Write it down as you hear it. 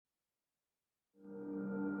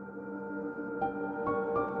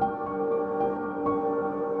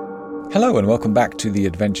Hello and welcome back to the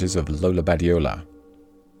adventures of Lola Badiola.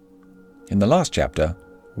 In the last chapter,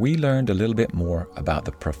 we learned a little bit more about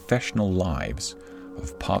the professional lives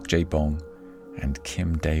of Park Jae-bong and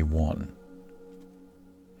Kim Dae-won.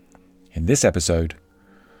 In this episode,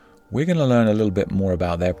 we're going to learn a little bit more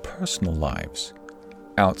about their personal lives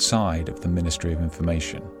outside of the Ministry of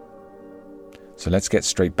Information. So let's get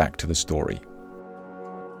straight back to the story.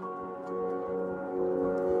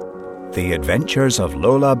 The Adventures of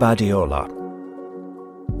Lola Badiola.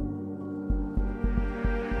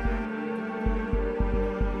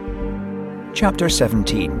 Chapter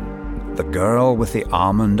 17. The Girl with the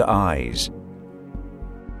Almond Eyes.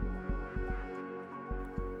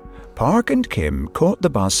 Park and Kim caught the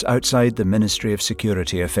bus outside the Ministry of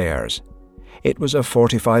Security Affairs. It was a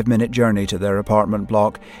 45-minute journey to their apartment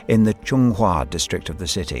block in the Chunghwa district of the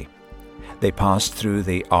city. They passed through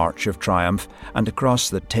the Arch of Triumph and across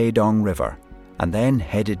the Taedong River, and then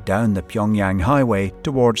headed down the Pyongyang Highway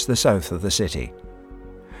towards the south of the city.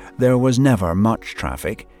 There was never much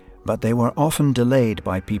traffic, but they were often delayed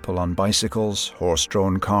by people on bicycles,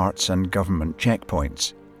 horse-drawn carts, and government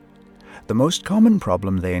checkpoints. The most common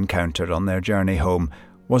problem they encountered on their journey home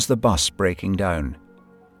was the bus breaking down.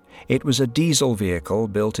 It was a diesel vehicle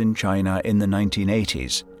built in China in the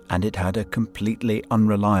 1980s, and it had a completely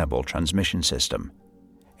unreliable transmission system.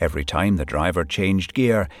 Every time the driver changed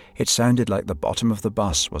gear, it sounded like the bottom of the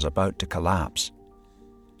bus was about to collapse.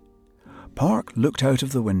 Park looked out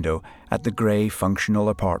of the window at the grey functional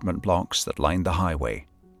apartment blocks that lined the highway.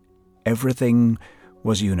 Everything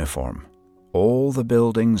was uniform. All the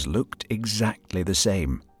buildings looked exactly the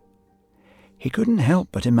same. He couldn't help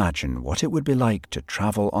but imagine what it would be like to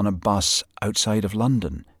travel on a bus outside of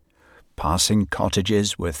London, passing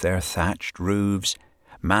cottages with their thatched roofs,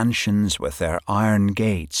 mansions with their iron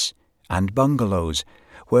gates, and bungalows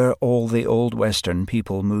where all the old Western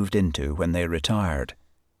people moved into when they retired.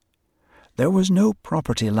 There was no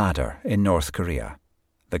property ladder in North Korea.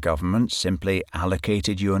 The government simply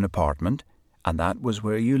allocated you an apartment, and that was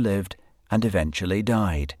where you lived and eventually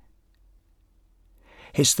died.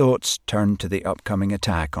 His thoughts turned to the upcoming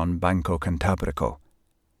attack on Bangkok Cantabrico.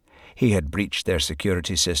 He had breached their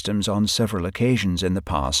security systems on several occasions in the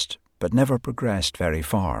past, but never progressed very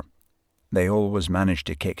far. They always managed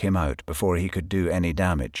to kick him out before he could do any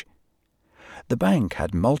damage. The bank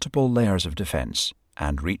had multiple layers of defense,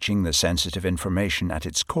 and reaching the sensitive information at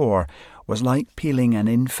its core was like peeling an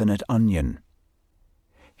infinite onion.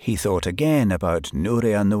 He thought again about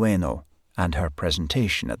Nuria Nueno and her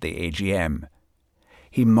presentation at the AGM.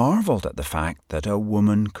 He marvelled at the fact that a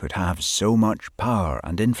woman could have so much power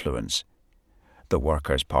and influence. The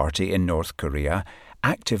Workers' Party in North Korea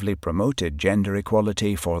actively promoted gender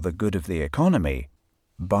equality for the good of the economy,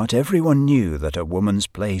 but everyone knew that a woman's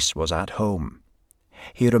place was at home.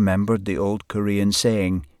 He remembered the old Korean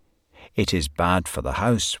saying, "It is bad for the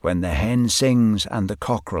house when the hen sings and the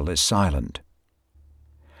cockerel is silent."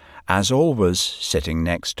 As always, sitting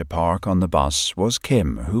next to Park on the bus was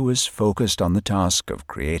Kim, who was focused on the task of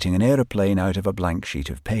creating an aeroplane out of a blank sheet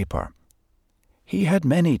of paper. He had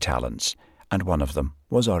many talents, and one of them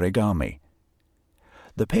was origami.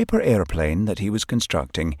 The paper aeroplane that he was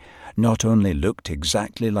constructing not only looked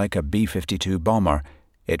exactly like a B-52 bomber,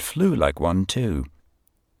 it flew like one too.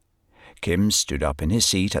 Kim stood up in his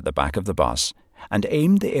seat at the back of the bus and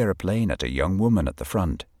aimed the aeroplane at a young woman at the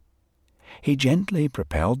front. He gently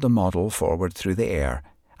propelled the model forward through the air,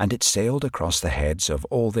 and it sailed across the heads of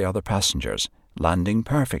all the other passengers, landing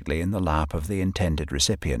perfectly in the lap of the intended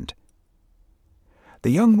recipient.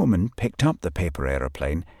 The young woman picked up the paper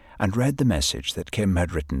aeroplane and read the message that Kim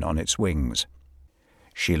had written on its wings.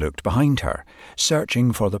 She looked behind her,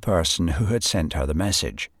 searching for the person who had sent her the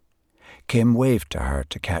message. Kim waved to her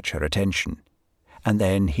to catch her attention, and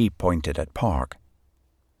then he pointed at Park.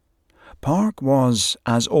 Park was,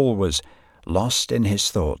 as always, lost in his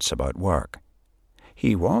thoughts about work.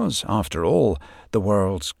 He was, after all, the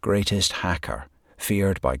world's greatest hacker,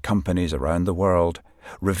 feared by companies around the world,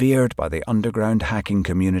 revered by the underground hacking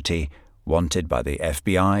community, wanted by the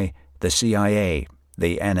FBI, the CIA,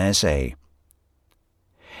 the NSA.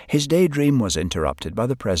 His daydream was interrupted by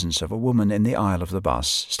the presence of a woman in the aisle of the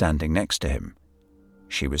bus, standing next to him.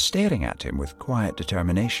 She was staring at him with quiet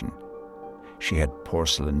determination. She had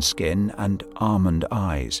porcelain skin and almond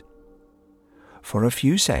eyes. For a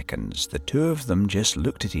few seconds, the two of them just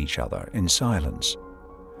looked at each other in silence.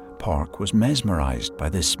 Park was mesmerized by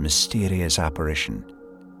this mysterious apparition.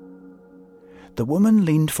 The woman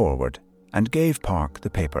leaned forward and gave Park the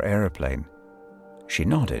paper aeroplane. She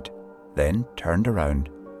nodded, then turned around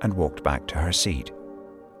and walked back to her seat.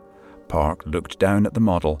 Park looked down at the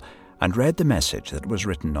model and read the message that was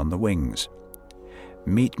written on the wings.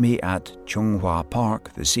 Meet me at Chunghwa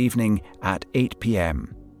Park this evening at 8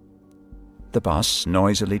 p.m. The bus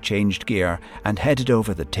noisily changed gear and headed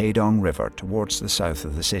over the Taedong River towards the south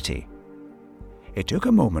of the city. It took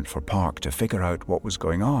a moment for Park to figure out what was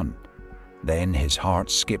going on. Then his heart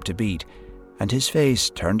skipped a beat, and his face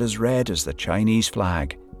turned as red as the Chinese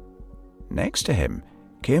flag. Next to him,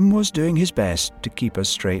 Kim was doing his best to keep a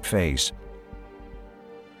straight face.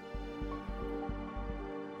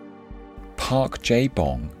 Park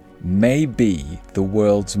Jae-bong may be the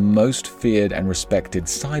world's most feared and respected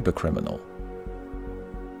cybercriminal.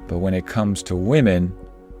 But when it comes to women,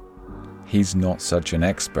 he's not such an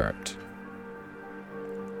expert.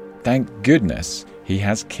 Thank goodness he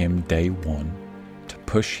has Kim Dae-won to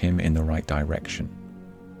push him in the right direction.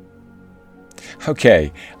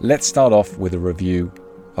 Okay, let's start off with a review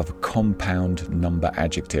of compound number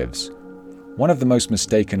adjectives, one of the most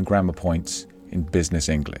mistaken grammar points in business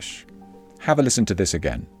English. Have a listen to this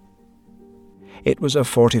again. It was a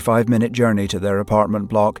 45-minute journey to their apartment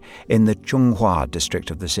block in the Chunghwa district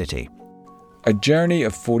of the city. A journey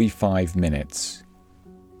of 45 minutes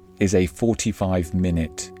is a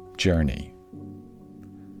 45-minute journey.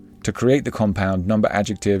 To create the compound number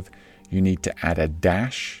adjective, you need to add a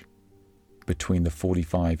dash between the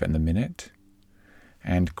 45 and the minute.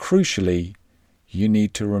 And crucially, you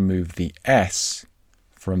need to remove the S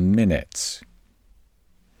from minutes.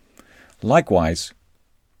 Likewise,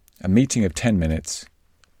 a meeting of 10 minutes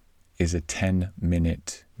is a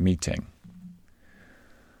 10-minute meeting.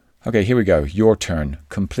 Okay, here we go. Your turn.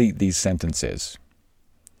 Complete these sentences.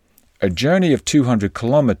 A journey of 200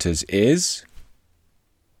 kilometers is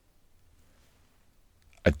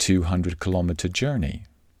a 200-kilometer journey.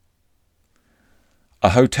 A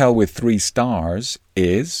hotel with 3 stars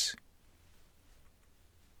is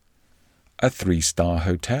a 3-star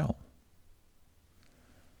hotel.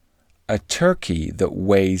 A turkey that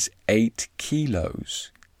weighs 8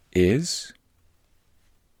 kilos is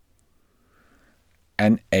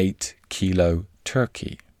an 8-kilo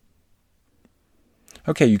turkey.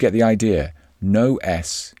 Okay, you get the idea. No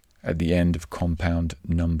S at the end of compound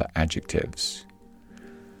number adjectives.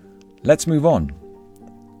 Let's move on.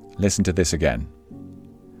 Listen to this again.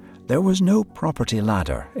 There was no property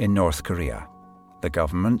ladder in North Korea. The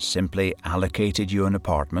government simply allocated you an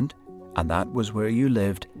apartment, and that was where you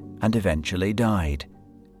lived and eventually died.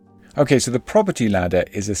 Okay, so the property ladder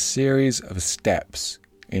is a series of steps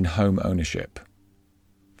in home ownership,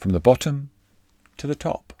 from the bottom to the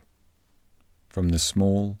top, from the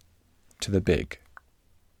small to the big.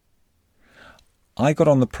 I got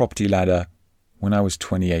on the property ladder when I was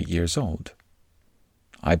 28 years old.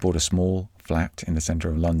 I bought a small flat in the centre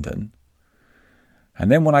of London.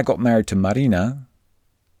 And then when I got married to Marina,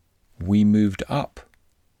 we moved up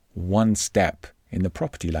one step in the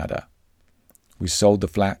property ladder. We sold the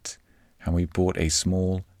flat and we bought a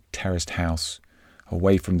small terraced house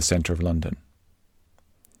away from the centre of London.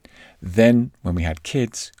 Then, when we had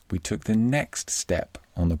kids, we took the next step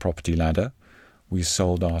on the property ladder. We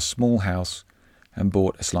sold our small house and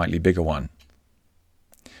bought a slightly bigger one.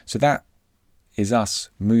 So that is us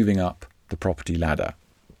moving up the property ladder.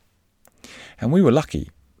 And we were lucky,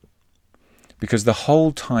 because the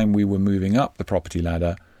whole time we were moving up the property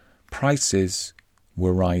ladder, prices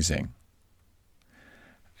were rising.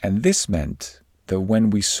 And this meant that when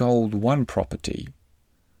we sold one property,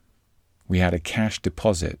 we had a cash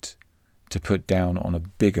deposit to put down on a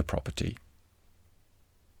bigger property.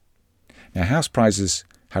 Now, house prices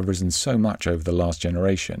have risen so much over the last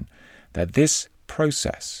generation that this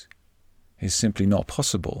process is simply not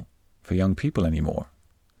possible for young people anymore.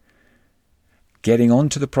 Getting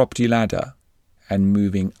onto the property ladder and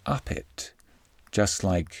moving up it, just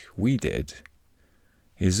like we did,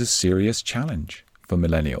 is a serious challenge for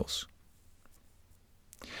millennials.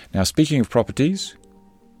 Now, speaking of properties,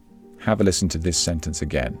 have a listen to this sentence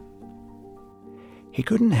again. He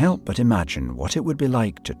couldn't help but imagine what it would be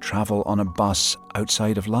like to travel on a bus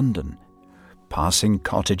outside of London, passing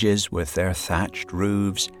cottages with their thatched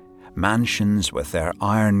roofs, mansions with their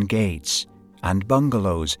iron gates, and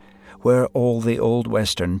bungalows where all the old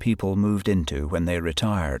Western people moved into when they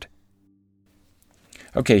retired.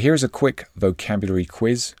 Okay, here's a quick vocabulary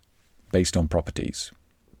quiz based on properties.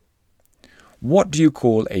 What do you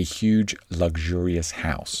call a huge, luxurious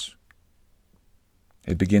house?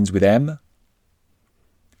 It begins with M.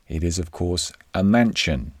 It is, of course, a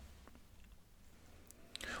mansion.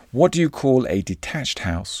 What do you call a detached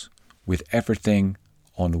house with everything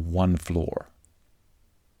on one floor?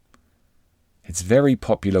 It's very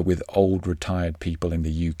popular with old retired people in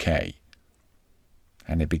the UK.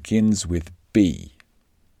 And it begins with B.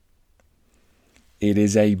 It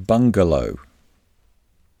is a bungalow.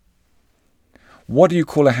 What do you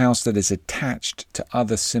call a house that is attached to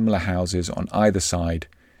other similar houses on either side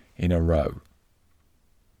in a row?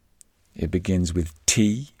 It begins with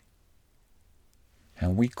T,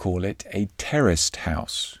 and we call it a terraced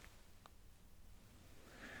house.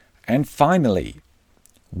 And finally,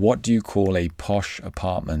 what do you call a posh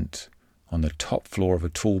apartment on the top floor of a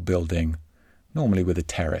tall building, normally with a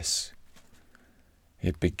terrace?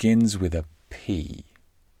 It begins with a P.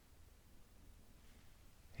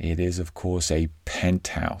 It is, of course, a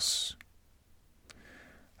penthouse.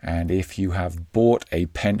 And if you have bought a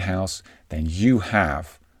penthouse, then you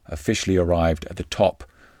have officially arrived at the top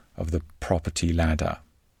of the property ladder.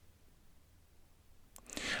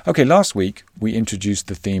 Okay, last week we introduced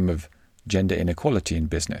the theme of gender inequality in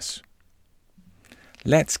business.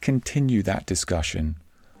 Let's continue that discussion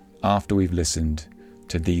after we've listened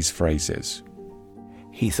to these phrases.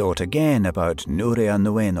 He thought again about Nuria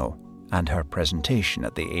Nueno and her presentation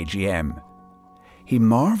at the AGM. He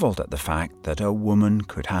marvelled at the fact that a woman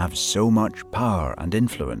could have so much power and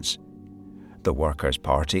influence. The Workers'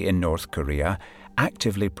 Party in North Korea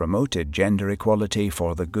actively promoted gender equality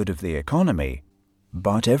for the good of the economy,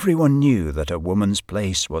 but everyone knew that a woman's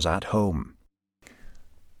place was at home.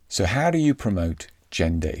 So how do you promote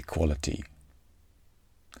gender equality?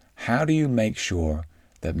 How do you make sure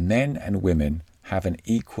that men and women have an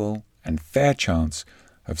equal and fair chance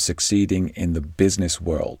of succeeding in the business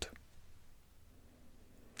world?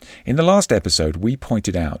 In the last episode, we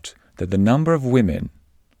pointed out that the number of women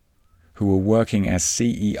who were working as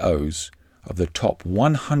CEOs of the top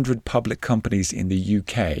 100 public companies in the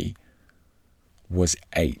UK was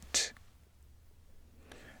 8.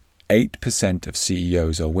 8% of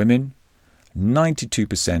CEOs are women,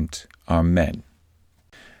 92% are men.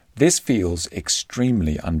 This feels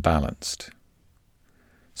extremely unbalanced.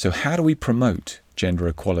 So how do we promote gender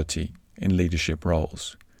equality in leadership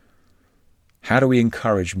roles? How do we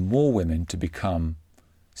encourage more women to become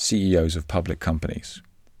CEOs of public companies?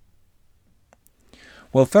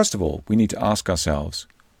 Well, first of all, we need to ask ourselves,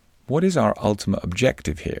 what is our ultimate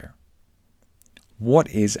objective here? What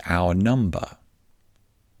is our number?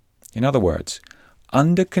 In other words,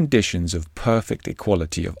 under conditions of perfect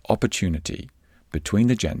equality of opportunity between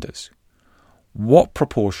the genders, what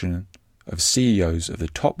proportion of CEOs of the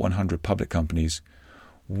top 100 public companies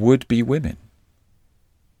would be women?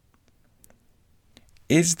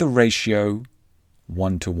 Is the ratio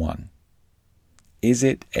 1-to-1? Is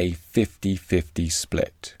it a 50-50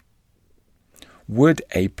 split? Would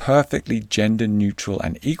a perfectly gender-neutral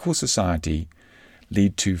and equal society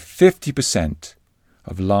lead to 50%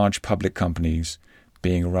 of large public companies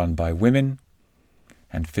being run by women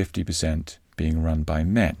and 50% being run by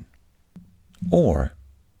men? Or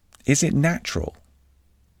is it natural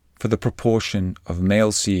for the proportion of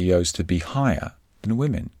male CEOs to be higher than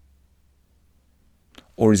women?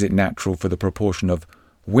 Or is it natural for the proportion of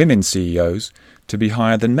women CEOs to be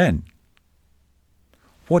higher than men?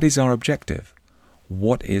 What is our objective?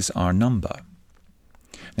 What is our number?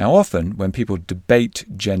 Now, often when people debate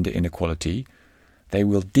gender inequality, they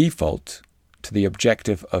will default to the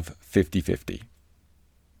objective of 50-50.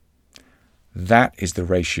 That is the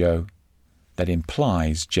ratio that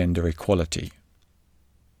implies gender equality.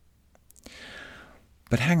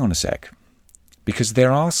 But hang on a sec, because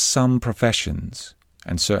there are some professions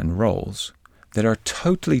and certain roles that are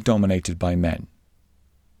totally dominated by men.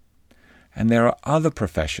 And there are other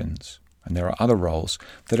professions and there are other roles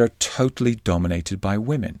that are totally dominated by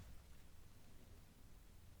women.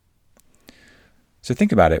 So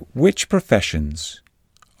think about it. Which professions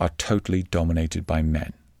are totally dominated by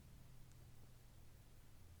men?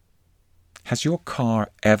 Has your car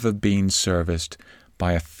ever been serviced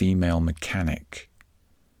by a female mechanic?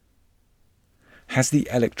 Has the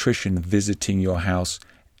electrician visiting your house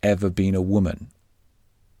ever been a woman?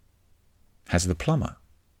 Has the plumber?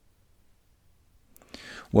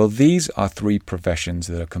 Well, these are 3 professions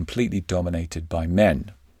that are completely dominated by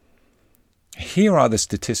men. Here are the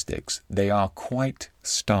statistics. They are quite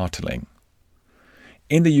startling.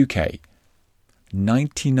 In the UK,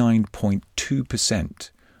 99.2%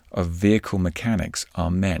 of vehicle mechanics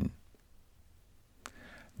are men.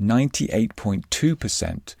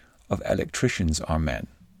 98.2% of electricians are men.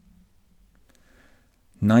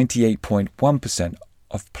 98.1%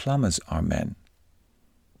 of plumbers are men.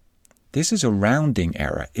 This is a rounding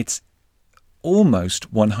error. It's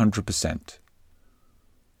almost 100%.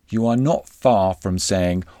 You are not far from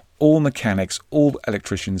saying all mechanics, all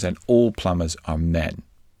electricians, and all plumbers are men.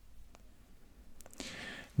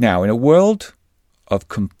 Now, in a world of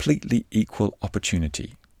completely equal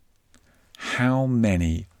opportunity, how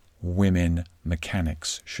many women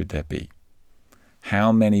mechanics should there be?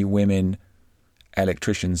 How many women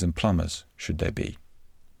electricians and plumbers should there be?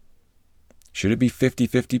 Should it be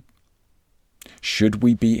 50-50? Should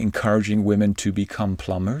we be encouraging women to become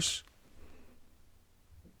plumbers?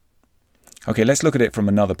 Okay, let's look at it from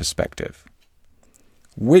another perspective.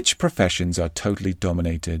 Which professions are totally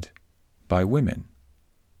dominated by women?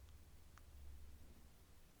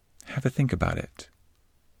 Have a think about it.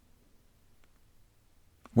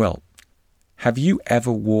 Well, have you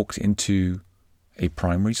ever walked into a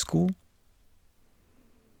primary school?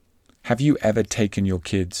 Have you ever taken your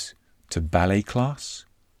kids to ballet class?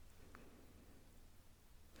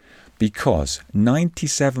 Because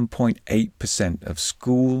 97.8% of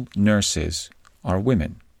school nurses are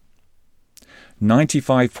women.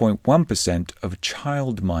 95.1% of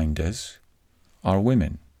childminders are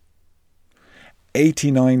women.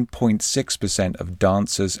 89.6% of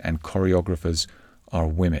dancers and choreographers are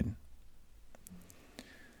women.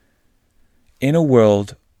 In a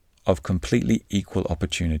world of completely equal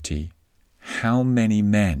opportunity, how many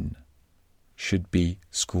men should be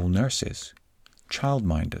school nurses,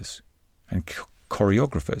 childminders, and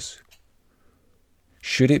choreographers?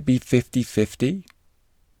 Should it be 50-50?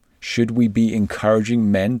 Should we be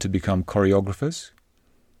encouraging men to become choreographers?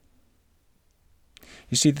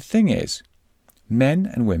 You see, the thing is, men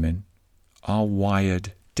and women are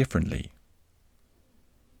wired differently.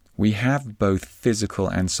 We have both physical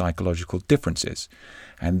and psychological differences,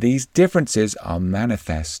 and these differences are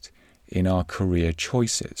manifest in our career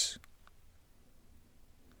choices.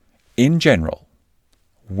 In general,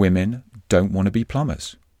 women don't want to be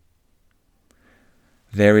plumbers.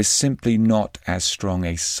 There is simply not as strong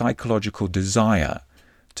a psychological desire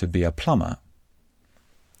to be a plumber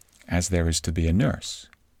as there is to be a nurse.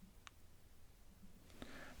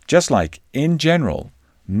 Just like, in general,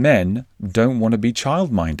 men don't want to be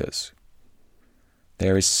childminders.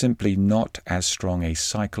 There is simply not as strong a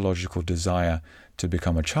psychological desire to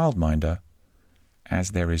become a childminder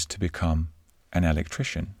as there is to become an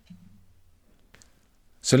electrician.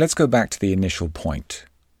 So let's go back to the initial point.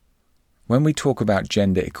 When we talk about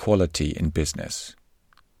gender equality in business,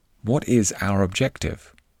 what is our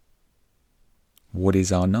objective? What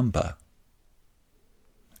is our number?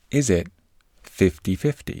 Is it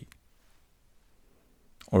 50-50?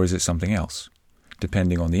 Or is it something else,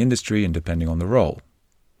 depending on the industry and depending on the role?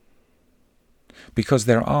 Because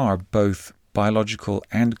there are both biological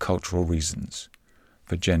and cultural reasons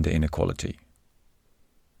for gender inequality.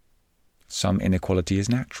 Some inequality is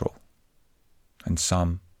natural, and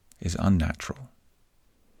some is unnatural.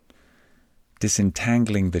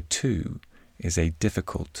 Disentangling the two is a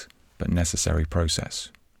difficult but necessary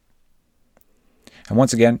process. And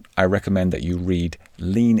once again, I recommend that you read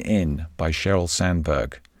Lean In by Sheryl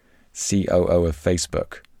Sandberg, COO of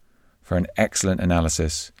Facebook, for an excellent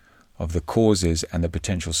analysis of the causes and the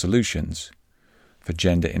potential solutions for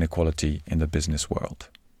gender inequality in the business world.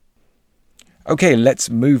 Okay, let's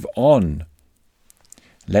move on.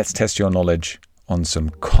 Let's test your knowledge on some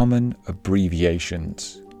common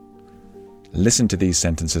abbreviations. Listen to these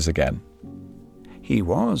sentences again. He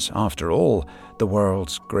was, after all, the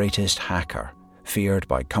world's greatest hacker, feared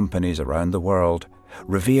by companies around the world,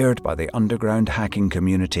 revered by the underground hacking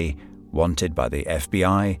community, wanted by the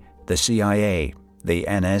FBI, the CIA, the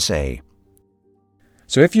NSA.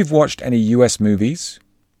 So if you've watched any US movies,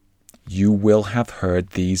 you will have heard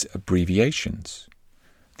these abbreviations.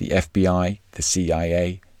 The FBI, the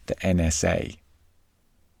CIA, the NSA.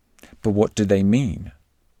 But what do they mean?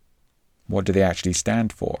 What do they actually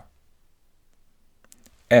stand for?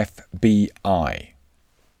 FBI.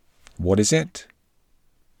 What is it?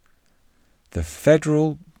 The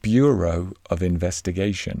Federal Bureau of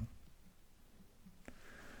Investigation.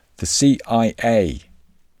 The CIA.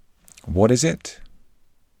 What is it?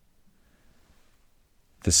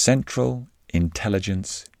 The Central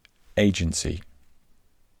Intelligence Agency.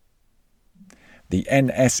 The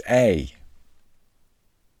NSA.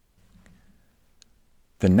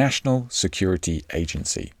 The National Security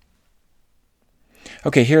Agency.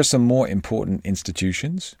 Okay, here are some more important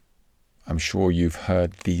institutions. I'm sure you've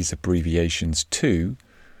heard these abbreviations too,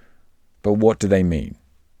 but what do they mean?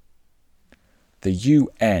 The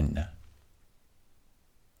UN.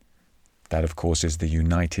 That, of course, is the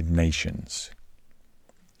United Nations.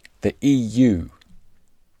 The EU.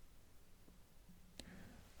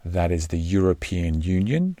 That is the European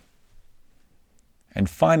Union. And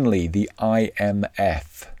finally, the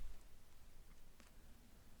IMF,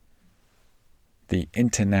 the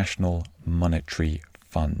International Monetary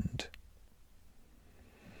Fund.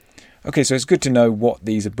 Okay, so it's good to know what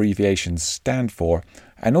these abbreviations stand for,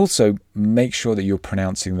 and also make sure that you're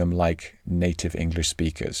pronouncing them like native English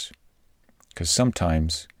speakers. Because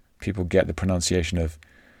sometimes people get the pronunciation of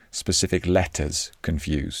specific letters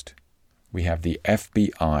confused. We have the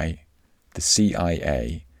FBI, the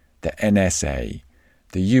CIA, the NSA,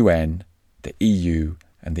 the UN, the EU,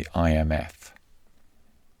 and the IMF.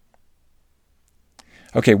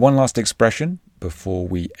 Okay, one last expression before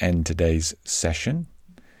we end today's session.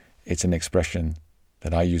 It's an expression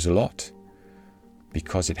that I use a lot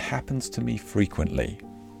because it happens to me frequently.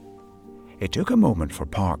 It took a moment for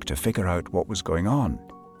Park to figure out what was going on.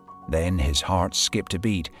 Then his heart skipped a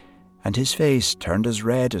beat, and his face turned as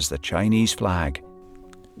red as the Chinese flag.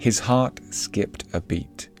 His heart skipped a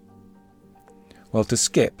beat. Well, to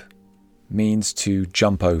skip means to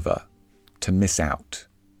jump over, to miss out.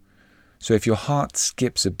 So if your heart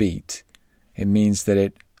skips a beat, it means that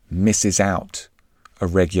it misses out a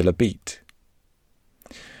regular beat.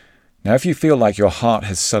 Now, if you feel like your heart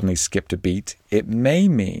has suddenly skipped a beat, it may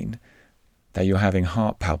mean that you're having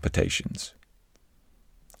heart palpitations,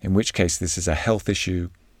 in which case this is a health issue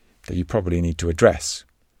that you probably need to address.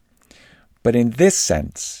 But in this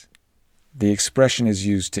sense, the expression is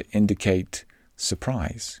used to indicate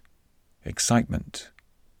surprise, excitement,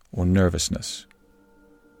 or nervousness.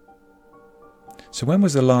 So when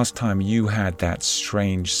was the last time you had that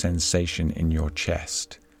strange sensation in your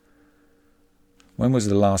chest? When was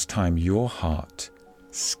the last time your heart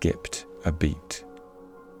skipped a beat?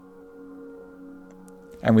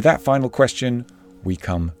 And with that final question, we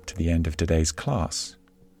come to the end of today's class.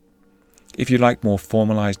 If you like more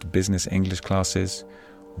formalized business English classes,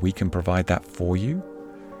 we can provide that for you.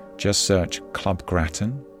 Just search Club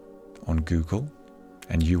Grattan on Google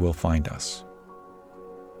and you will find us.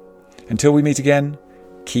 Until we meet again,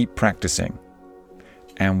 keep practicing.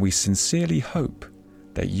 And we sincerely hope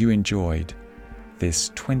that you enjoyed this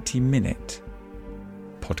 20-minute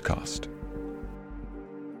podcast.